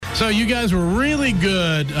So you guys were really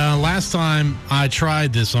good last time I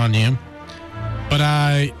tried this on you, but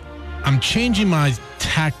I'm changing my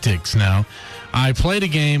tactics now. I played a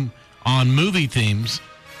game on movie themes,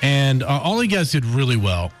 and all you guys did really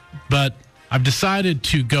well, but I've decided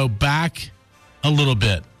to go back a little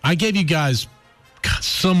bit. I gave you guys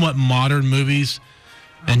somewhat modern movies,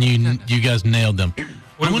 and you guys nailed them.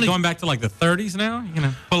 What are we going back to like the 30s now? You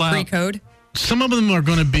know, pull out Pre-code. Some of them are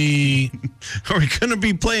going to be. Are we going to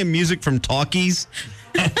be playing music from talkies?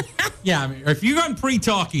 Yeah, I mean, if you're on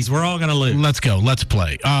pre-talkies, we're all going to lose. Let's go. Let's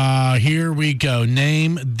play. Here we go.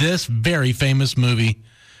 Name this very famous movie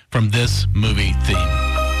from this movie theme.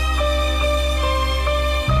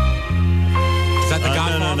 Is that The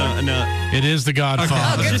Godfather? No. It is The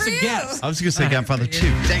Godfather. Okay. Just for a you. guess. I was going to say Godfather 2.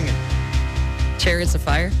 Dang it. Chariots of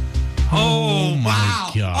Fire. Oh, my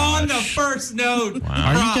wow. gosh. On the first note. Wow.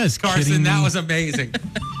 Are you guys Carson, kidding me? that was amazing.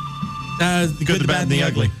 The Good, the bad, and the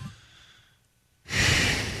ugly.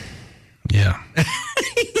 Yeah.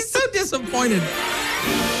 He's so disappointed.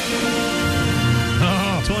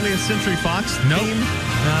 Oh, 20th Century Fox nope. theme?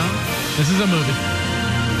 No. This is a movie.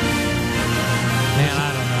 Man,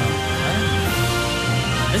 I don't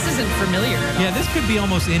know. This isn't familiar at all. Yeah, this could be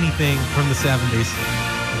almost anything from the 70s.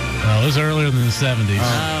 Oh, it was earlier than the 70s.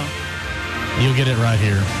 Oh. You'll get it right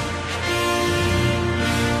here.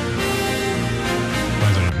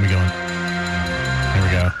 Where's it? Let me go. Here we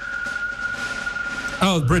go.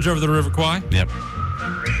 Oh, Bridge Over the River Kwai? Yep.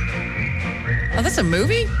 Oh, that's a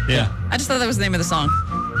movie? Yeah. I just thought that was the name of the song.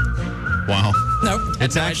 Wow. Nope.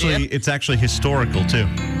 It's actually historical too.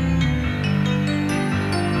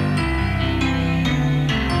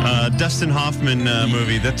 Dustin Hoffman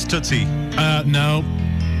movie. That's Tootsie. No.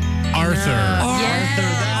 Arthur. Arthur,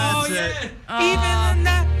 that's it. Even in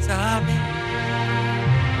that time.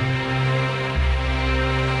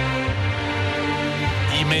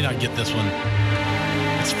 You may not get this one.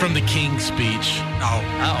 It's from the King's Speech. Oh.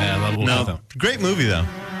 Yeah, we'll No, great movie though.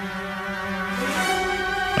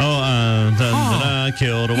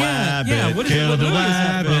 Killed a wabbit. Yeah, what is Killed what a movie is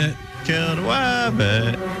that from? wabbit. Killed a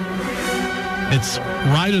wabbit. It's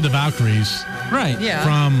Ride of the Valkyries Yeah.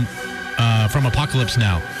 from Apocalypse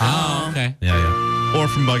Now. Oh, okay. Yeah. Or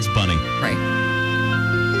from Bugs Bunny. Right.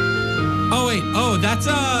 Oh, wait. Oh, that's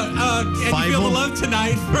Can You Feel the Love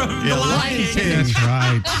Tonight from The Lion King. That's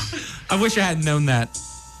right. I wish I hadn't known that.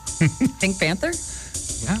 Pink Panther?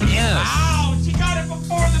 Yeah. Yes. Wow, she got it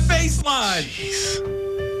before the baseline. Jeez.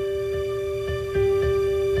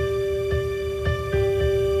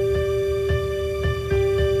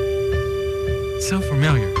 So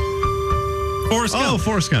familiar. Forrest Gump. Oh,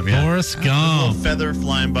 Forrest Gump, yeah. Forrest A little Gump. feather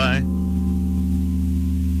flying by.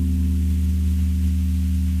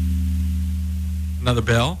 Another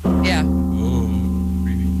bell. Yeah. Oh,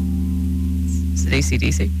 creepy. Is it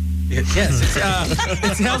AC/DC? Yes,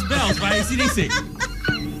 it's Hell's Bells by AC/DC.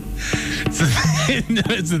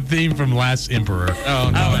 It's the theme from Last Emperor. Oh,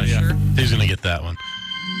 no. Yeah. sure. Who's going to get that one?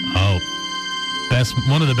 Oh.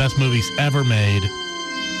 One of the best movies ever made.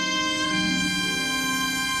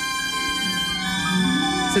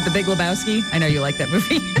 Is it The Big Lebowski? I know you like that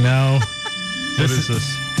movie. No. What is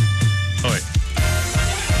this? Oh, wait.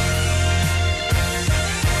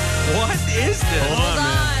 What is this? Hold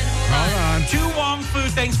on. Tu Wong Fu,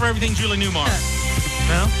 thanks for everything, Julie Newmar.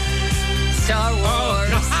 No? Star Wars.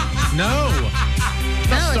 No.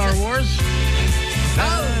 No, Star Wars.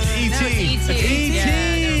 E.T. E.T. Yeah,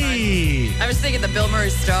 never mind. I was thinking the Bill Murray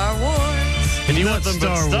Star Wars. And you want Nothing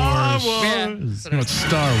but Star Star Wars. Wars. Yeah. You want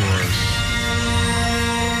Star Wars.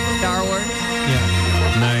 Star Wars.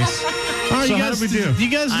 Yeah. Nice. Oh, So you how guys did we do? You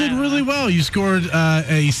guys did really well. You scored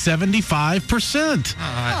a 75%.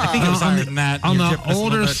 I think it was higher than that. On You the tipped us a little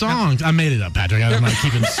older bit. songs. I made it up, Patrick. I'm not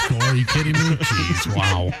keeping score. Are you kidding me? Jeez,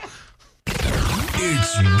 wow.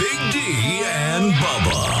 It's Big D and Bubba.